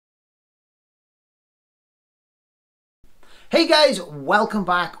Hey guys, welcome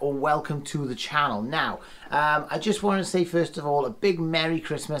back or welcome to the channel. Now, I just want to say first of all a big Merry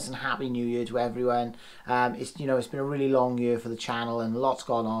Christmas and Happy New Year to everyone. It's been a really long year for the channel and lots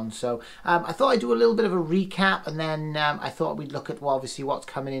gone on. So I thought I'd do a little bit of a recap, and then I thought we'd look at obviously what's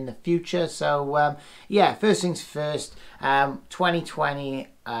coming in the future. So yeah, first things first,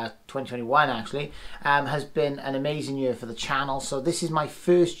 2021 actually has been an amazing year for the channel. So this is my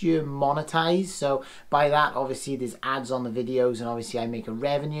first year monetized, so by that obviously there's ads on the videos and obviously I make a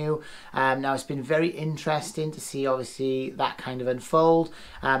revenue. Now it's been very interesting to see obviously that kind of unfold.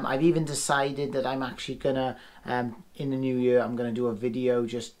 I've even decided that I'm actually gonna in the new year I'm gonna do a video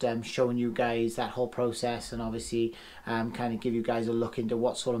just showing you guys that whole process and obviously kind of give you guys a look into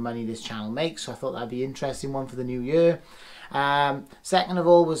what sort of money this channel makes. So I thought that'd be an interesting one for the new year. Second of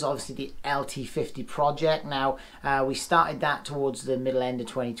all was obviously the LT50 project. Now we started that towards the middle end of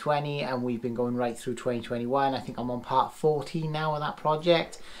 2020 and we've been going right through 2021. I think I'm on part 14 now of that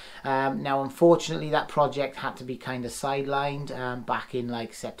project. Now unfortunately that project had to be kind of sidelined back in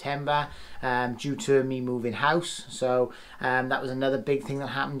like September due to me moving house. So that was another big thing that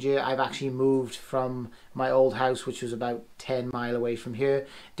happened here. I've actually moved from my old house, which was about 10 miles away from here,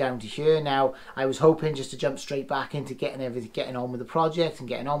 down to here. Now I was hoping just to jump straight back into getting on with the project and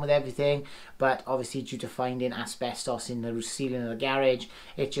getting on with everything, but obviously due to finding asbestos in the ceiling of the garage,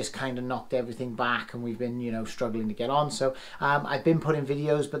 it just kind of knocked everything back and we've been struggling to get on. So I've been putting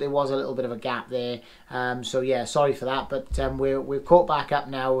videos, but there was a little bit of a gap there. So yeah, sorry for that, but we're caught back up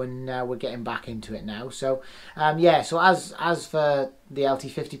now and we're getting back into it now. So yeah, so as for the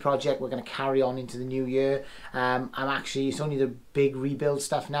LT50 project, we're going to carry on into the new year. It's only the big rebuild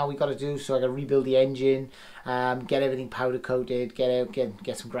stuff now we got to do. So I got to rebuild the engine, get everything powder coated,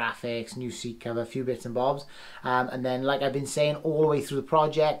 get some graphics, new seat cover, a few bits and bobs, and then like I've been saying all the way through the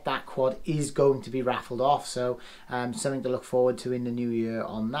project, that quad is going to be raffled off. So something to look forward to in the new year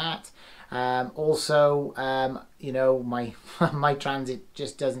on that. Also, my my Transit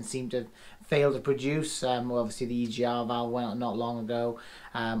just doesn't seem to fail to produce. Well, obviously the EGR valve went out not long ago.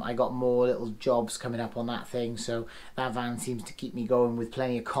 I got more little jobs coming up on that thing, so that van seems to keep me going with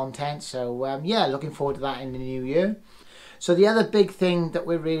plenty of content. So yeah, looking forward to that in the new year. So the other big thing that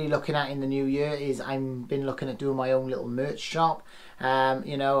we're really looking at in the new year is I've been looking at doing my own little merch shop.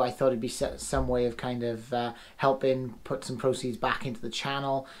 I thought it'd be some way of kind of helping put some proceeds back into the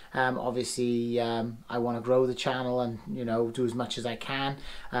channel. Obviously, I want to grow the channel and do as much as I can.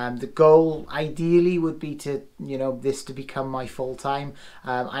 The goal ideally would be to this to become my full-time.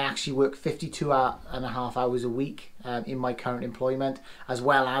 I actually work 52.5 hours a week in my current employment, as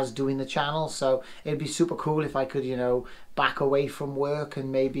well as doing the channel. So it'd be super cool if I could back away from work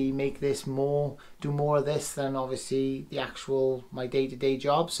and maybe make this do more of this than obviously the actual my day-to-day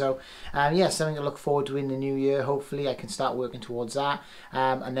job. So yeah, something to look forward to in the new year. Hopefully I can start working towards that,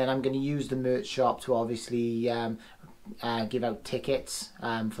 and then I'm going to use the merch shop to obviously give out tickets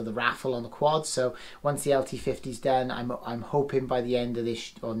for the raffle on the quad. So once the LT50 is done, I'm hoping by the end of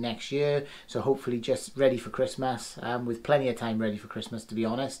this or next year, so hopefully just ready for Christmas, with plenty of time ready for Christmas, to be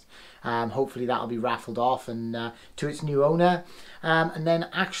honest. Hopefully that'll be raffled off and to its new owner, and then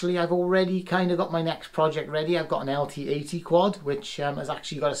actually I've already kind of got my next project ready. I've got an LT80 quad which has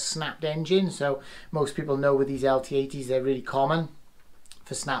actually got a snapped engine. So most people know with these LT80s they're really common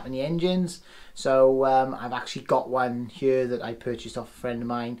for snapping the engines. So I've actually got one here that I purchased off a friend of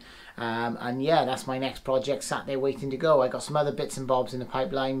mine, and yeah, that's my next project sat there waiting to go. I got some other bits and bobs in the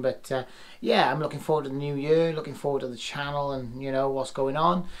pipeline, but yeah, I'm looking forward to the new year, looking forward to the channel and what's going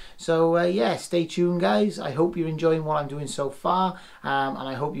on. So yeah, stay tuned guys. I hope you're enjoying what I'm doing so far, and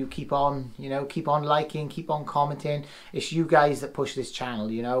I hope you keep on keep on liking, keep on commenting. It's you guys that push this channel.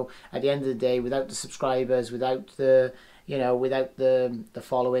 At the end of the day, without the subscribers, without the without the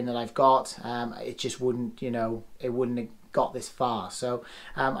following that I've got, it just wouldn't it wouldn't have got this far. So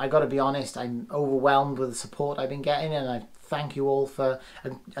I got to be honest, I'm overwhelmed with the support I've been getting, and I thank you all for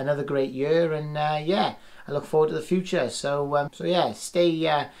another great year. And yeah, I look forward to the future. So so yeah,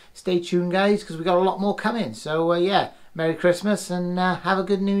 stay tuned guys, because we got a lot more coming. So yeah, Merry Christmas and have a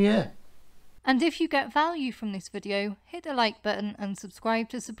good new year. And if you get value from this video, hit the like button and subscribe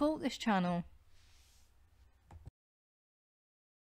to support this channel.